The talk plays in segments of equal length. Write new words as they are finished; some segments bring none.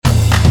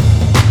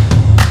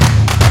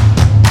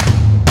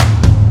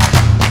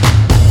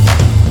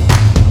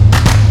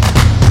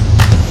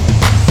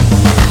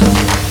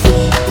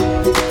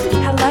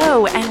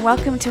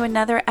welcome to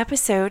another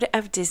episode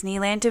of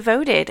Disneyland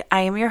Devoted.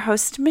 I am your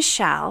host,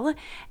 Michelle,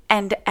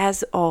 and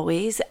as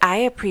always, I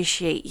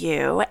appreciate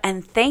you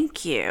and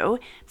thank you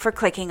for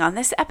clicking on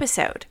this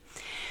episode.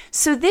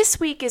 So this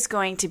week is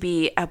going to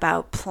be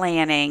about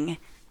planning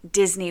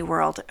Disney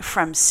World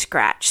from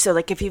scratch. So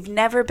like if you've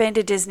never been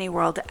to Disney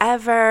World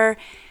ever,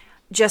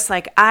 just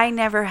like I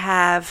never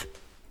have,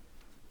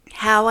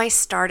 how I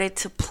started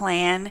to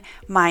plan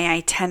my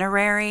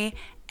itinerary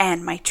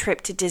and my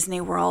trip to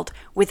Disney World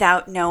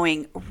without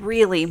knowing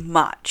really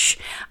much.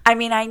 I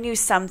mean, I knew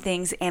some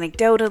things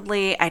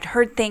anecdotally, I'd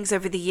heard things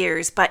over the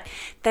years, but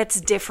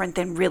that's different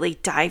than really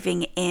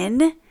diving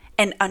in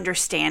and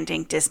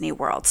understanding Disney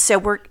World.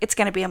 So it's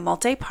going to be a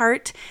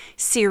multi-part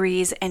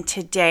series, and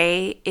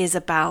today is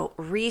about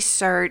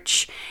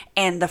research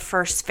and the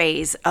first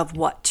phase of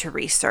what to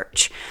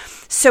research.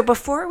 So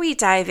before we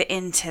dive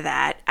into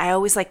that, I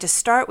always like to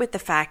start with the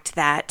fact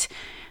that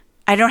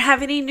I don't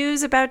have any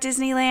news about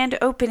Disneyland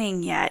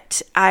opening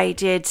yet. I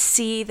did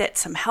see that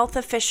some health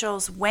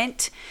officials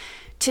went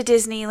to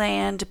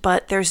Disneyland,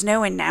 but there's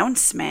no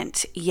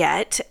announcement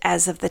yet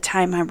as of the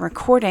time I'm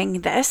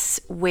recording this,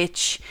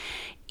 which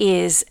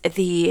is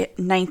the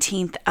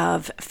 19th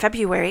of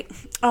February.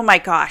 Oh my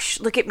gosh,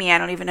 look at me. I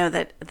don't even know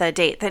the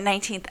date. The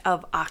 19th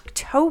of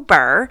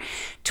October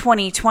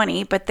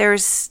 2020, but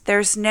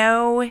there's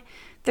no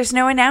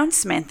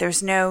announcement.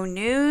 There's no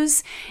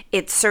news.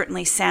 It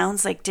certainly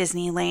sounds like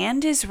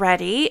Disneyland is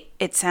ready.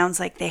 It sounds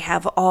like they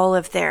have all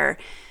of their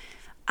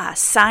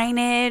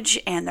signage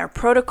and their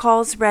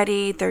protocols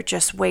ready. They're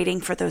just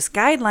waiting for those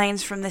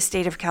guidelines from the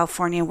state of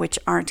California, which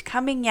aren't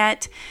coming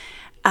yet.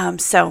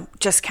 So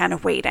just kind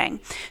of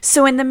waiting.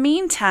 So in the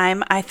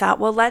meantime, I thought,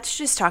 well, let's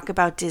just talk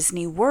about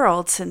Disney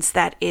World since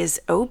that is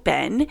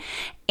open,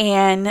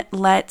 and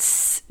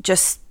let's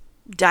just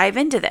dive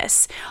into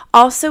this.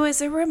 Also,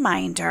 as a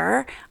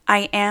reminder,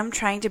 I am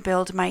trying to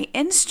build my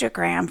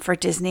Instagram for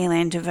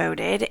Disneyland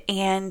Devoted,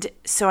 and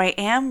so I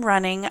am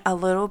running a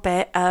little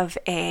bit of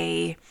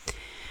a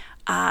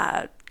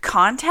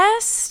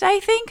contest, I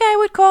think I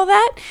would call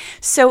that.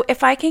 So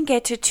if I can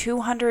get to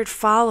 200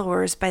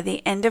 followers by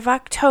the end of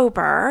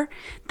October,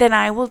 then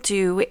I will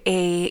do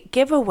a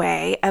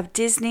giveaway of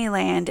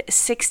Disneyland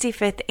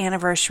 65th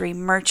anniversary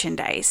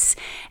merchandise,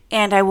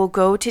 and I will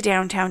go to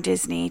Downtown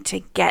Disney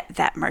to get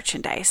that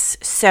merchandise.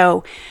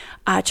 So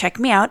check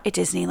me out at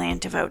Disneyland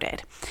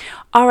Devoted.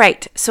 All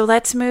right, so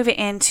let's move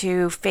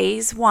into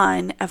phase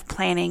one of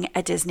planning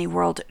a Disney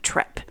World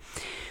trip.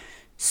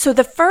 So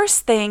the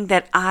first thing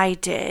that I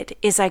did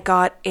is I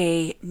got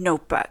a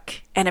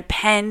notebook and a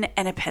pen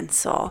and a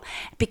pencil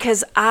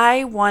because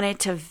I wanted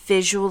to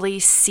visually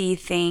see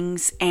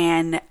things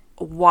and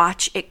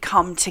watch it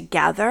come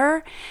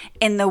together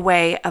in the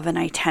way of an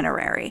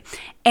itinerary.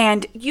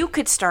 And you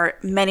could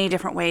start many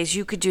different ways.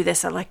 You could do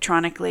this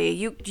electronically.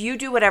 You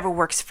do whatever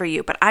works for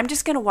you, but I'm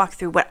just going to walk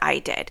through what I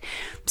did.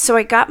 So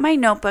I got my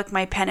notebook,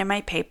 my pen and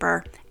my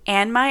paper,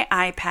 and my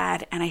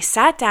iPad, and I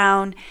sat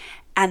down.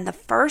 And the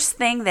first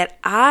thing that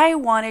I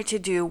wanted to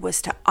do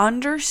was to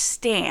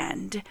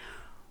understand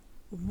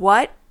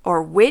what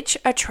or which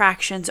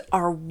attractions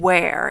are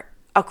where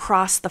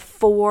across the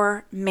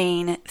four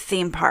main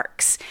theme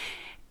parks,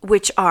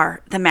 which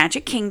are the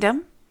Magic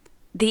Kingdom,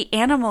 the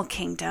Animal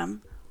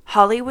Kingdom,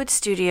 Hollywood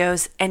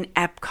Studios, and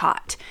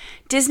Epcot.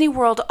 Disney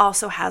World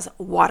also has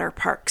water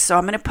parks, so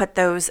I'm going to put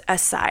those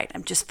aside.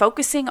 I'm just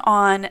focusing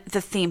on the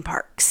theme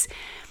parks.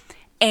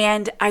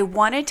 And I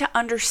wanted to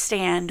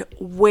understand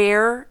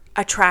where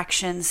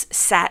attractions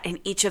sat in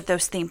each of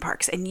those theme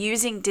parks, and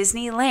using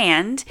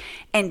Disneyland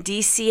and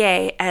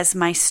DCA as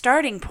my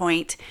starting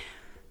point,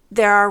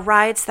 there are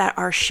rides that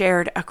are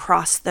shared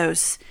across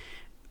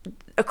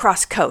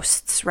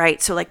coasts,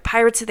 right? So like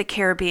Pirates of the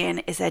Caribbean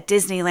is at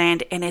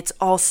Disneyland and it's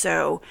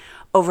also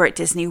over at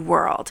Disney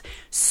World.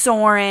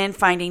 Soarin',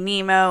 Finding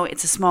Nemo,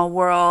 It's a Small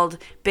World,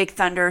 Big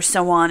Thunder,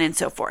 so on and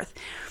so forth.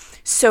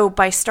 So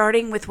by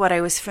starting with what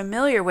I was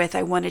familiar with,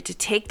 I wanted to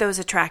take those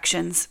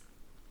attractions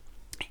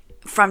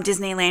from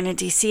Disneyland and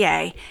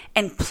DCA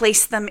and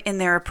place them in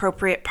their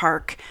appropriate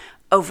park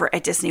over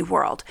at Disney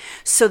World.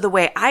 So the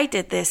way I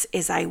did this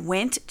is I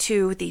went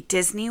to the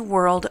Disney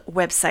World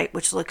website,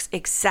 which looks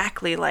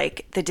exactly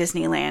like the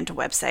Disneyland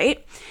website,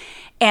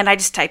 and I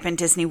just type in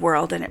Disney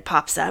World and it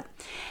pops up.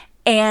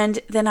 And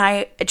then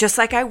I, just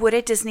like I would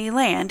at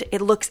Disneyland,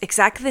 it looks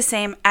exactly the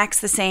same,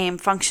 acts the same,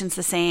 functions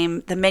the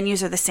same, the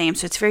menus are the same,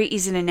 so it's very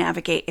easy to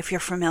navigate if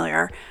you're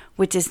familiar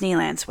with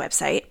Disneyland's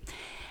website.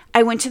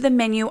 I went to the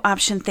menu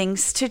option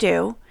things to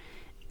do.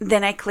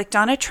 Then I clicked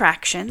on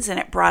attractions and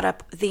it brought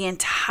up the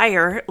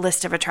entire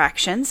list of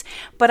attractions.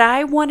 But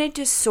I wanted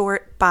to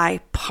sort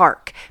by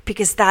park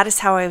because that is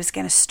how I was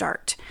going to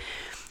start.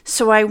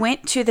 So I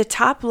went to the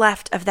top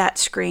left of that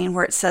screen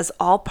where it says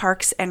all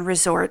parks and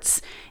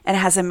resorts and it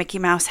has a Mickey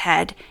Mouse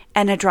head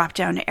and a drop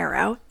down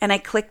arrow. And I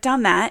clicked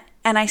on that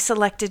and I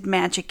selected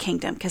Magic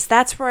Kingdom because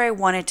that's where I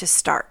wanted to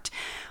start.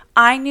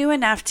 I knew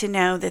enough to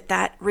know that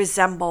that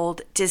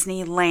resembled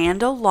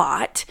Disneyland a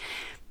lot.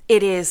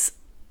 It is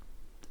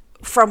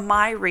from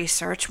my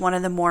research, one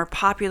of the more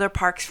popular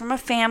parks from a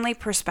family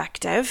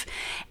perspective.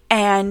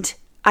 And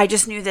I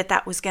just knew that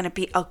that was going to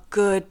be a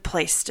good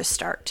place to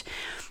start.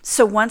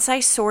 So once I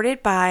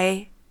sorted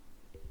by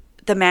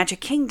the Magic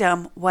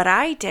Kingdom, what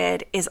I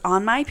did is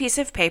on my piece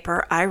of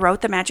paper, I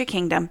wrote the Magic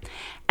Kingdom,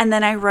 and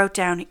then I wrote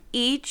down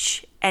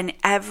each and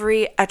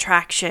every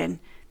attraction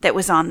that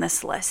was on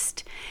this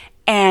list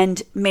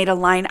and made a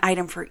line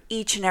item for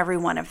each and every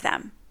one of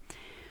them.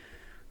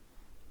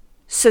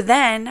 So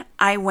then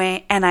I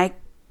went and I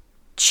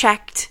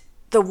checked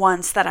the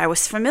ones that I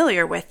was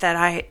familiar with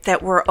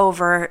that were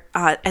over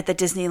at the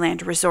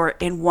Disneyland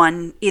Resort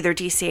in either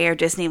DCA or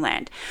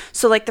Disneyland.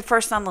 So like the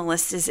first on the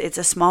list is It's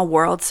a Small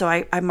World. So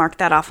I marked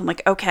that off. I'm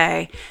like,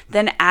 okay.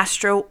 Then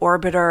Astro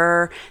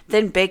Orbiter,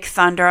 then Big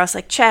Thunder. I was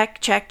like, check,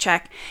 check,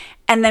 check.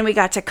 And then we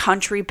got to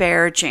Country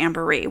Bear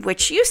Jamboree,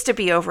 which used to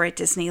be over at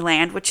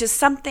Disneyland, which is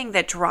something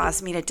that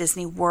draws me to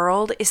Disney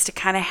World, is to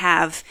kind of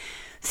have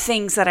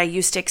things that I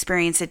used to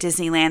experience at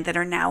Disneyland that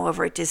are now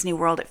over at Disney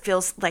World. It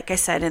feels, like I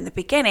said in the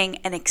beginning,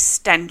 an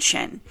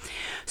extension.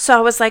 So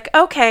I was like,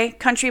 okay,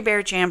 Country Bear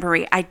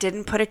Jamboree. I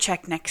didn't put a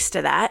check next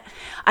to that.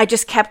 I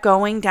just kept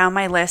going down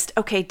my list.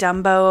 Okay,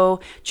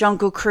 Dumbo,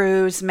 Jungle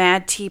Cruise,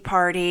 Mad Tea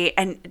Party,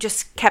 and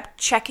just kept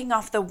checking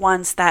off the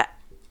ones that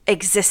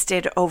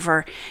existed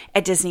over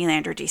at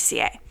Disneyland or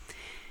DCA.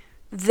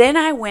 Then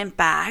I went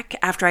back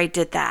after I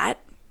did that,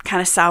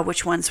 kind of saw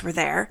which ones were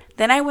there.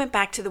 Then I went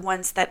back to the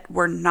ones that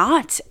were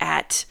not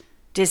at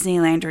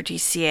Disneyland or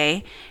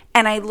DCA,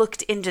 and I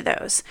looked into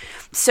those.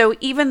 So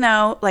even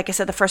though, like I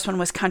said, the first one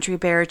was Country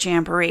Bear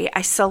Jamboree,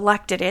 I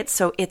selected it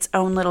so its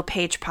own little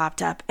page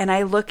popped up, and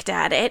I looked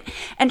at it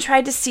and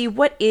tried to see,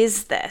 what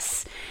is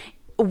this?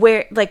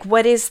 What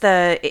is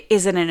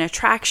is it an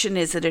attraction?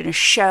 Is it in a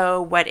show?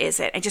 What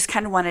is it? I just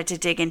kind of wanted to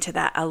dig into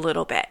that a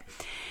little bit.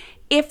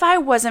 If I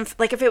wasn't,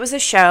 like if it was a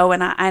show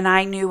and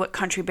I knew what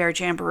Country Bear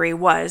Jamboree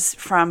was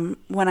from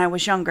when I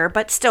was younger,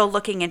 but still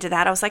looking into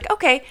that, I was like,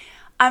 okay,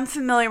 I'm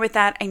familiar with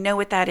that. I know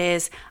what that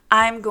is.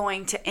 I'm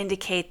going to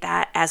indicate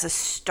that as a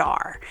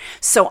star.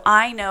 So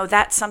I know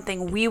that's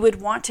something we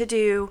would want to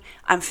do.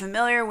 I'm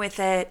familiar with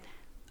it.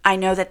 I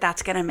know that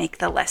that's going to make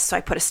the list. So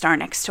I put a star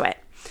next to it.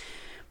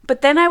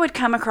 But then I would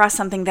come across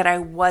something that I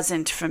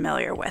wasn't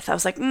familiar with. I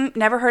was like,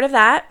 never heard of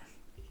that.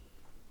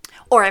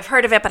 Or I've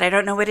heard of it, but I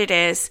don't know what it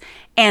is.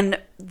 And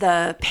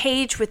the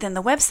page within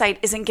the website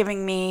isn't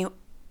giving me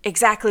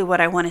exactly what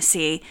I want to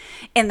see,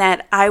 in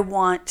that I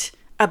want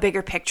a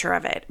bigger picture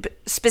of it. But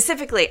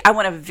specifically, I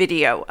want a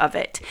video of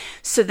it.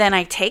 So then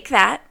I take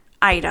that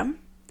item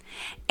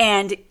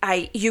and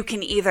you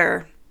can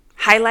either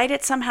highlight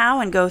it somehow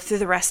and go through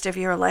the rest of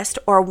your list,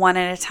 or one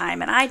at a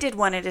time. And I did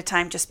one at a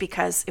time just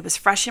because it was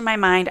fresh in my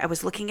mind. I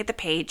was looking at the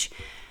page.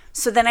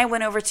 So then I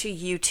went over to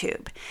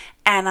YouTube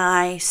and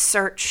I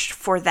searched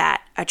for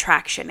that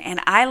attraction.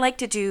 And I like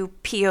to do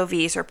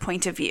POVs, or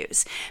point of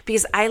views,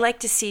 because I like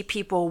to see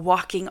people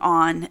walking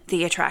on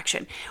the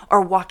attraction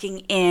or walking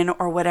in,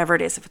 or whatever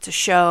it is. If it's a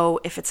show,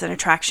 if it's an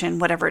attraction,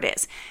 whatever it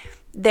is.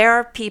 There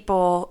are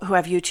people who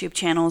have YouTube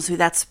channels who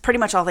that's pretty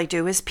much all they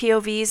do is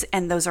POVs,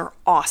 and those are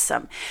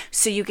awesome.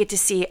 So you get to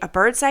see a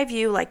bird's eye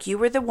view, like you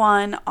were the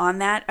one on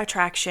that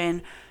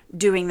attraction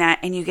doing that,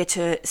 and you get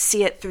to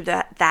see it through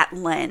that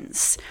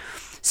lens.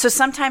 So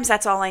sometimes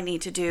that's all I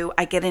need to do.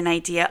 I get an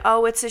idea,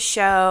 oh, it's a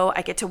show,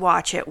 I get to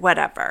watch it,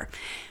 whatever.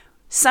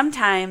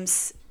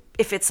 Sometimes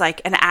if it's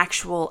like an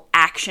actual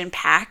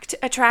action-packed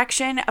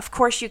attraction, of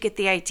course you get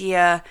the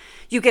idea,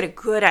 you get a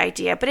good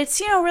idea, but it's,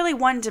 really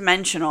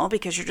one-dimensional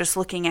because you're just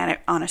looking at it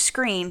on a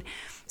screen.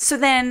 So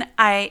then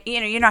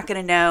you're not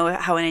going to know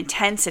how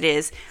intense it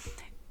is.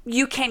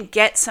 You can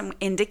get some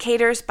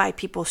indicators by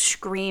people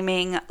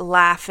screaming,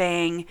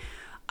 laughing.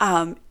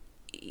 The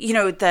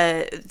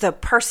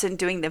person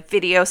doing the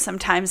video,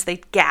 sometimes they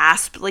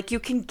gasp. Like, you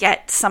can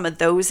get some of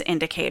those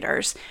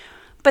indicators.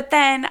 But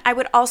then I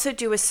would also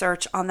do a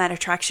search on that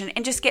attraction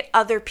and just get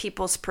other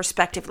people's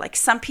perspective. Like,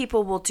 some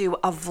people will do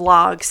a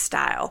vlog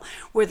style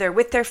where they're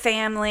with their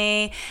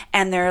family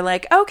and they're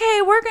like,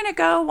 okay, we're going to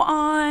go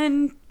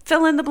on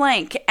fill in the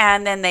blank,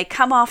 and then they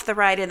come off the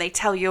ride and they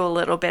tell you a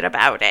little bit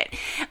about it.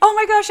 Oh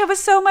my gosh, it was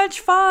so much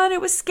fun. It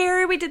was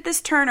scary. We did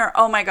this turn, or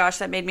oh my gosh,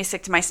 that made me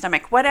sick to my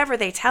stomach. Whatever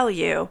they tell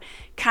you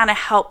kind of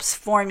helps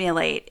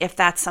formulate if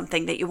that's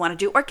something that you want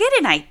to do, or get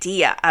an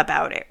idea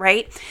about it,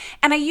 right?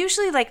 And I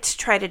usually like to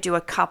try to do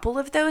a couple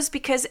of those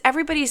because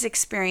everybody's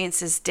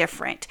experience is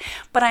different.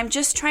 But I'm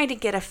just trying to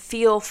get a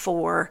feel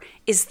for,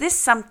 is this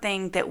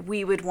something that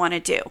we would want to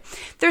do?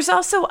 There's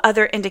also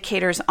other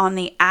indicators on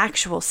the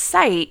actual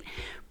site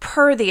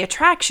per the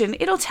attraction.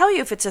 It'll tell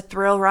you if it's a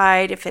thrill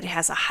ride, if it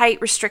has a height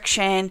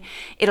restriction.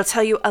 It'll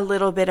tell you a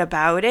little bit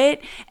about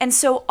it. And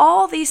so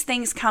all these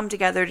things come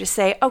together to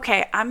say,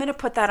 okay, I'm going to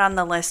put that on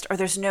the list, or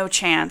there's no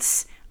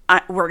chance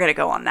we're going to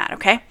go on that,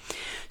 okay?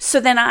 So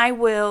then I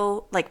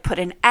will like put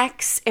an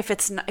X if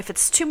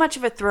it's too much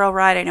of a thrill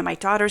ride. I know my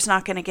daughter's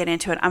not going to get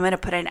into it. I'm going to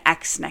put an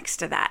X next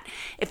to that.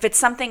 If it's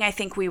something I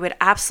think we would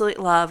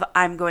absolutely love,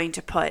 I'm going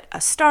to put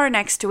a star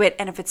next to it.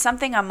 And if it's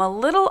something I'm a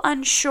little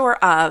unsure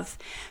of,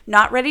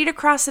 not ready to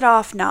cross it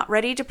off, not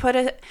ready to put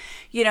a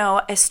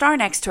star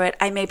next to it,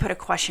 I may put a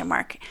question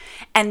mark.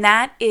 And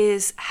that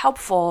is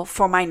helpful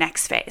for my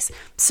next phase.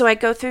 So I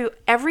go through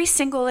every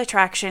single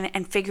attraction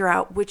and figure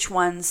out which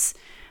ones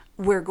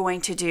we're going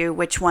to do,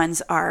 which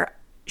ones are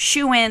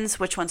shoo-ins,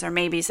 which ones are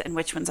maybes, and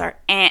which ones are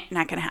not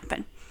going to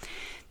happen.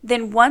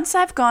 Then once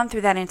I've gone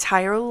through that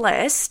entire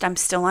list, I'm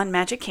still on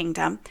Magic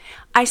Kingdom,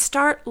 I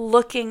start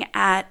looking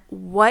at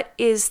what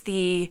is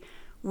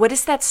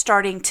that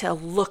starting to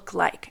look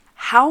like?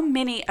 How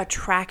many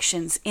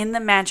attractions in the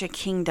Magic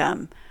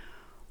Kingdom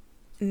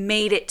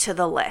made it to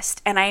the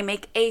list? And I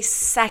make a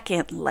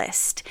second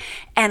list.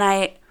 And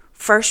I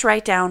first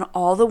write down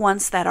all the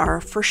ones that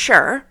are for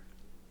sure.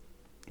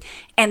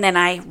 And then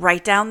I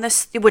write down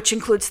this, which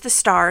includes the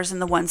stars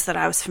and the ones that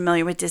I was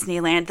familiar with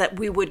Disneyland that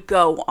we would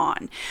go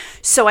on.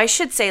 So I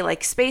should say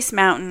like Space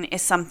Mountain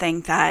is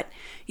something that,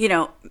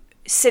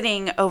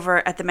 sitting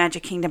over at the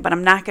Magic Kingdom, but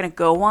I'm not going to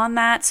go on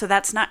that. So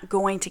that's not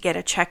going to get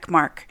a check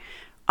mark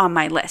on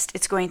my list.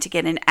 It's going to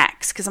get an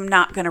X because I'm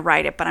not going to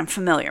write it, but I'm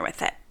familiar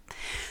with it.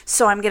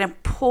 So I'm going to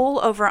pull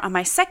over on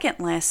my second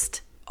list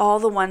all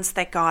the ones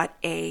that got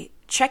a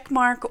check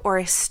mark or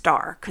a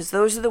star because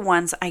those are the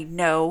ones I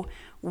know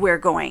we're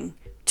going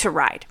to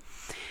ride.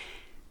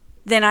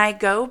 Then I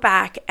go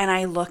back and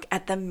I look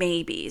at the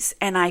maybes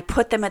and I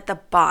put them at the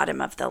bottom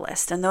of the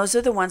list. And those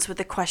are the ones with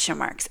the question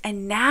marks.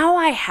 And now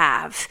I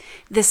have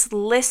this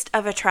list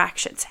of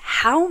attractions.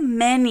 How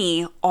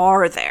many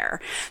are there?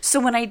 So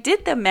when I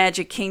did the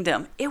Magic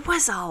Kingdom, it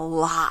was a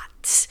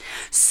lot.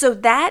 So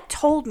that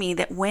told me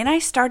that when I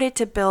started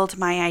to build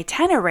my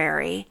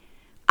itinerary,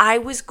 I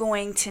was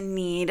going to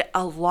need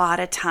a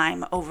lot of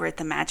time over at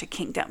the Magic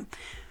Kingdom.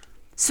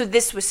 So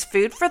this was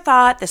food for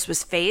thought. This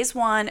was phase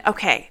one.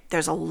 Okay,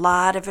 there's a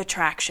lot of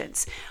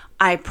attractions.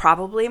 I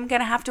probably am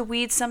going to have to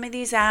weed some of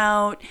these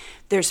out.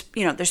 There's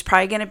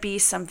probably going to be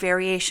some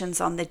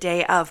variations on the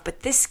day of,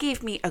 but this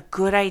gave me a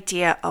good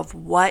idea of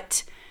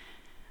what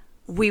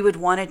we would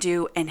want to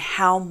do and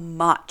how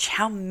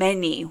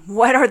many,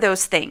 what are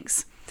those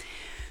things?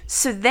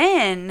 So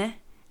then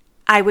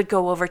I would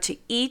go over to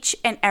each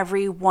and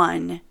every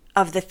one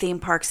of the theme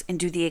parks and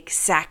do the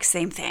exact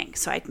same thing.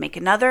 So I'd make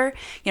another,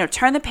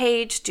 turn the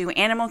page, do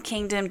Animal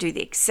Kingdom, do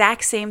the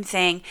exact same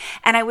thing.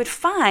 And I would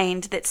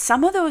find that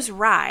some of those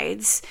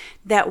rides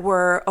that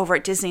were over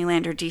at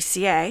Disneyland or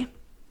DCA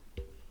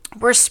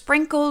were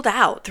sprinkled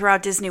out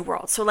throughout Disney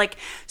World. So like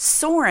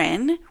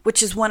Soarin',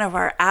 which is one of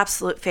our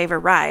absolute favorite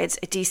rides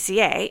at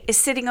DCA, is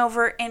sitting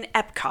over in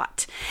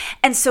Epcot.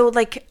 And so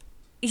like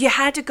you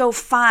had to go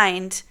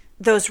find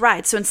those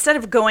rides. So instead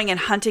of going and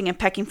hunting and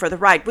pecking for the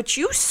ride, which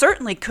you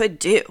certainly could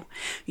do,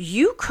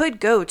 you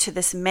could go to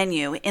this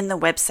menu in the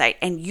website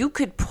and you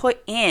could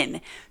put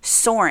in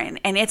Soarin'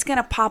 and it's going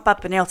to pop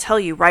up and it'll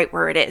tell you right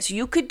where it is.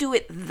 You could do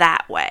it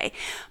that way.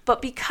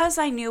 But because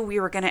I knew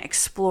we were going to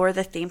explore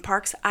the theme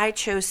parks, I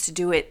chose to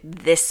do it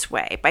this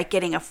way by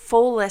getting a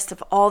full list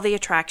of all the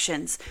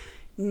attractions,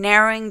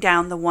 narrowing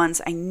down the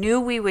ones I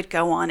knew we would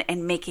go on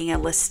and making a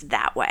list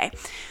that way.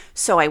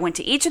 So I went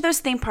to each of those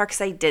theme parks.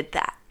 I did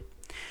that.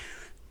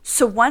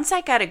 So once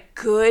I got a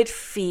good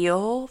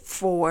feel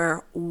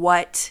for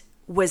what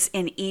was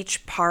in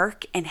each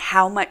park and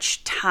how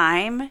much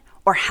time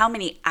or how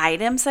many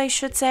items, I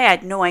should say, I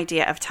had no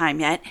idea of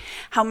time yet,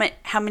 how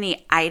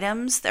many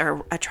items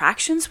or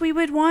attractions we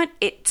would want,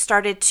 it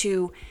started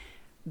to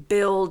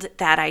build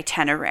that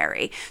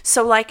itinerary.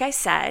 So like I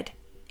said,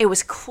 it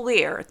was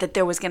clear that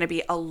there was going to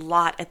be a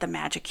lot at the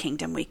Magic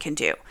Kingdom we can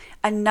do.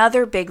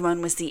 Another big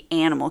one was the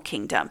Animal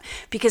Kingdom,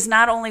 because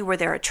not only were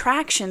there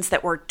attractions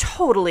that were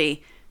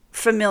totally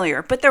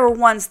familiar, but there were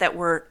ones that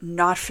were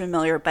not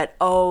familiar, but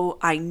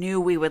I knew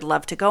we would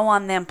love to go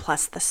on them,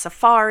 plus the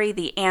safari,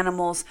 the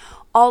animals,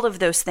 all of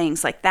those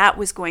things. Like that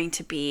was going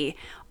to be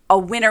a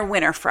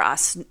winner for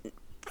us,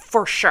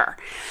 for sure.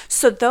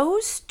 So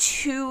those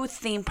two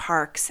theme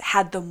parks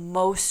had the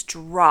most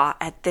draw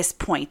at this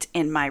point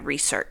in my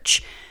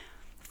research,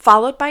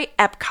 followed by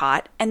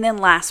Epcot, and then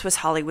last was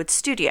Hollywood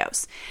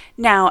Studios.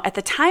 Now, at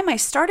the time I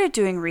started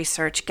doing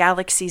research,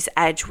 Galaxy's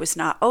Edge was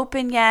not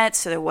open yet,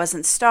 so there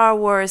wasn't Star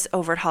Wars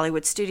over at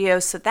Hollywood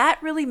Studios, so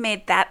that really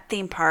made that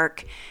theme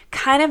park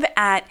kind of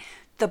at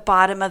the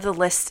bottom of the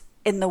list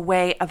in the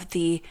way of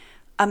the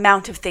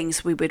amount of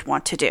things we would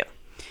want to do.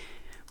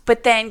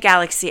 But then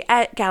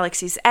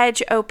Galaxy's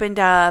Edge opened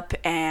up,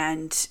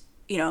 and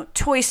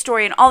Toy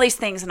Story and all these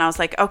things, and I was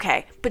like,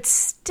 okay, but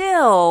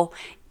still,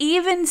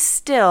 even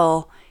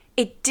still,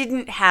 it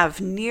didn't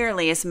have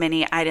nearly as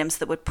many items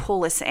that would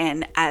pull us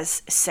in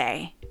as,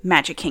 say,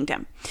 Magic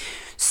Kingdom.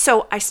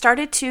 So I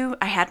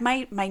had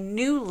my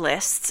new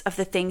lists of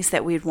the things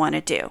that we'd want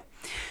to do.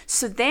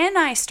 So then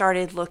I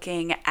started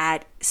looking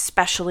at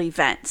special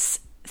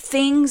events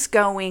things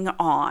going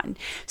on.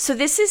 So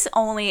this is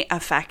only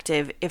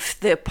effective if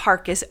the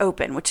park is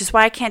open, which is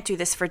why I can't do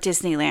this for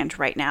Disneyland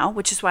right now,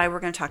 which is why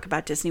we're going to talk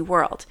about Disney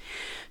World.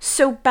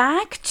 So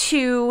back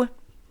to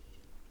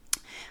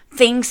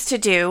things to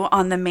do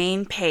on the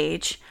main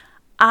page,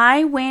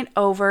 I went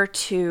over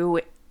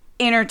to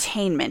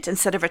entertainment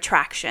instead of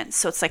attractions.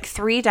 So it's like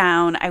 3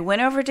 down. I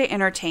went over to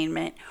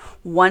entertainment.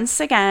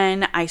 Once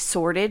again, I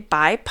sorted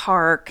by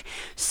park.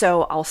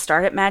 So I'll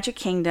start at Magic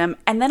Kingdom.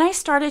 And then I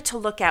started to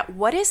look at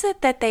what is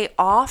it that they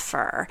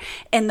offer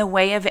in the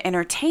way of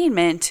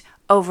entertainment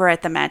over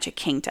at the Magic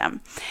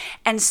Kingdom.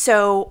 And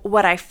so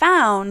what I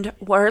found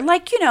were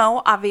like,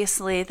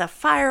 obviously the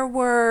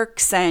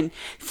fireworks and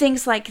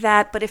things like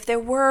that. But if there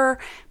were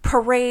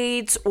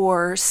parades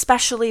or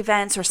special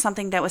events or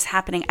something that was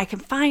happening, I can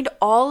find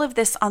all of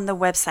this on the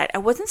website. I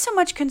wasn't so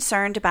much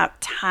concerned about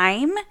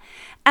time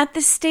at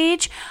this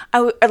stage,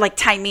 or like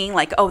timing,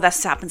 like, oh,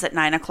 this happens at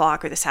 9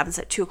 o'clock or this happens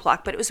at 2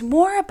 o'clock. But it was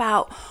more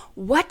about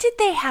what did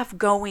they have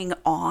going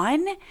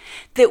on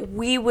that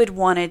we would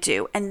want to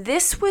do. And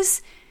this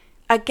was,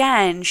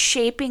 again,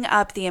 shaping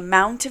up the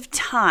amount of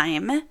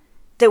time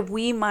that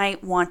we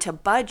might want to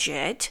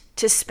budget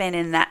to spend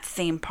in that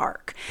theme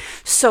park.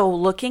 So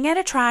looking at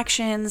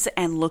attractions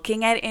and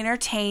looking at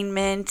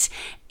entertainment,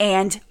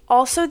 and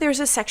also there's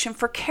a section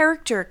for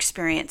character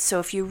experience. So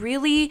if you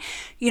really,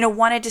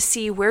 wanted to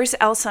see where's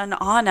Elsa and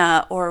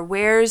Anna, or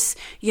where's,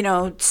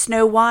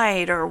 Snow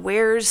White, or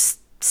where's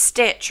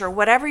Stitch, or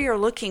whatever you're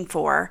looking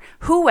for,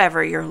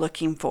 whoever you're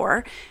looking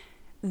for,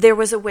 there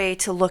was a way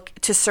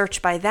to search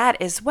by that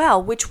as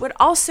well, which would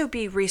also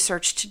be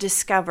research to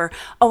discover,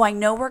 oh, I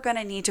know we're going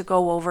to need to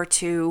go over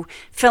to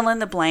fill in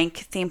the blank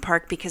theme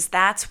park because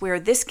that's where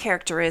this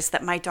character is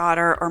that my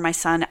daughter or my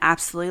son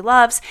absolutely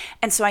loves.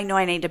 And so I know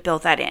I need to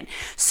build that in.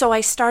 So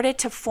I started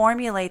to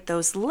formulate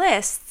those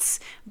lists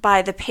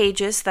by the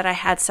pages that I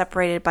had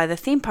separated by the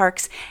theme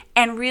parks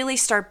and really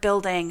start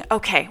building,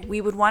 okay, we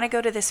would want to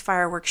go to this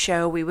fireworks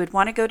show. We would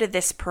want to go to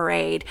this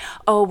parade.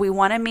 Oh, we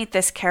want to meet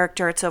this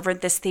character. It's over at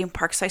this theme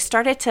park. So I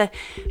started to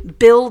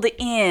fill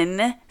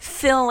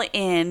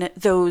in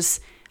those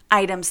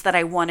items that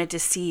I wanted to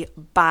see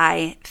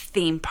by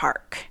theme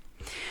park.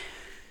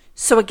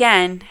 So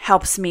again,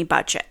 helps me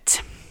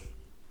budget.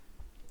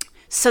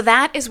 So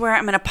that is where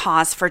I'm going to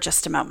pause for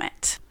just a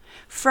moment.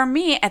 For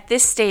me, at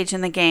this stage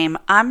in the game,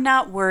 I'm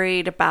not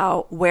worried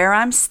about where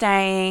I'm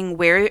staying,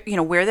 where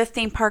the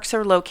theme parks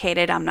are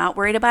located. I'm not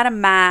worried about a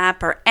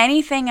map or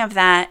anything of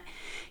that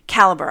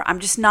caliber. I'm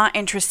just not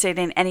interested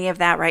in any of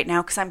that right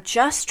now because I'm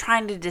just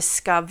trying to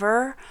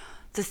discover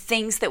the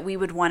things that we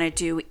would want to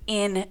do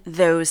in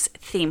those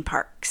theme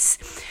parks.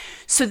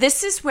 So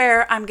this is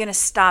where I'm going to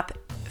stop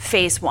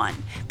phase 1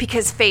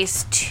 because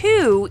phase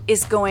 2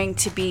 is going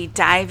to be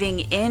diving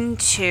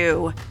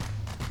into,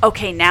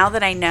 okay, now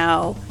that I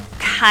know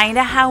kind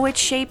of how it's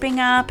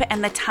shaping up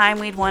and the time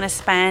we'd want to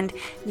spend,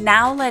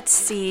 now let's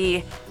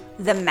see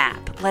the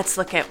map. Let's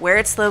look at where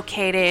it's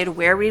located,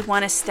 where we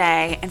want to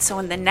stay. And so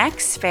in the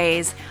next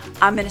phase,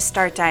 I'm going to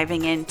start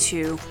diving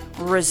into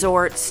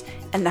resorts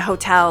and the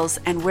hotels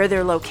and where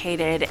they're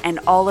located and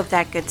all of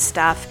that good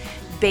stuff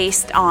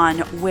based on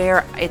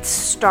where it's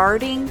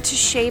starting to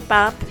shape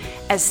up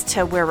as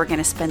to where we're going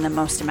to spend the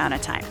most amount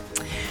of time.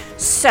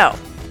 So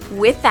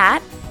with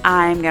that,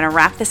 I'm going to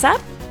wrap this up.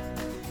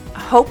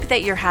 Hope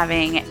that you're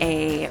having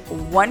a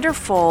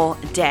wonderful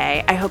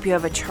day. I hope you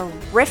have a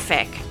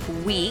terrific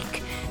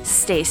week.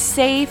 Stay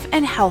safe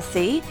and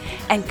healthy,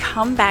 and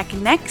come back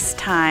next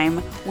time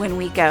when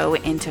we go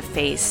into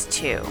phase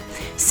 2.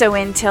 So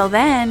until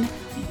then,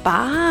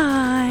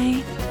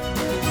 bye.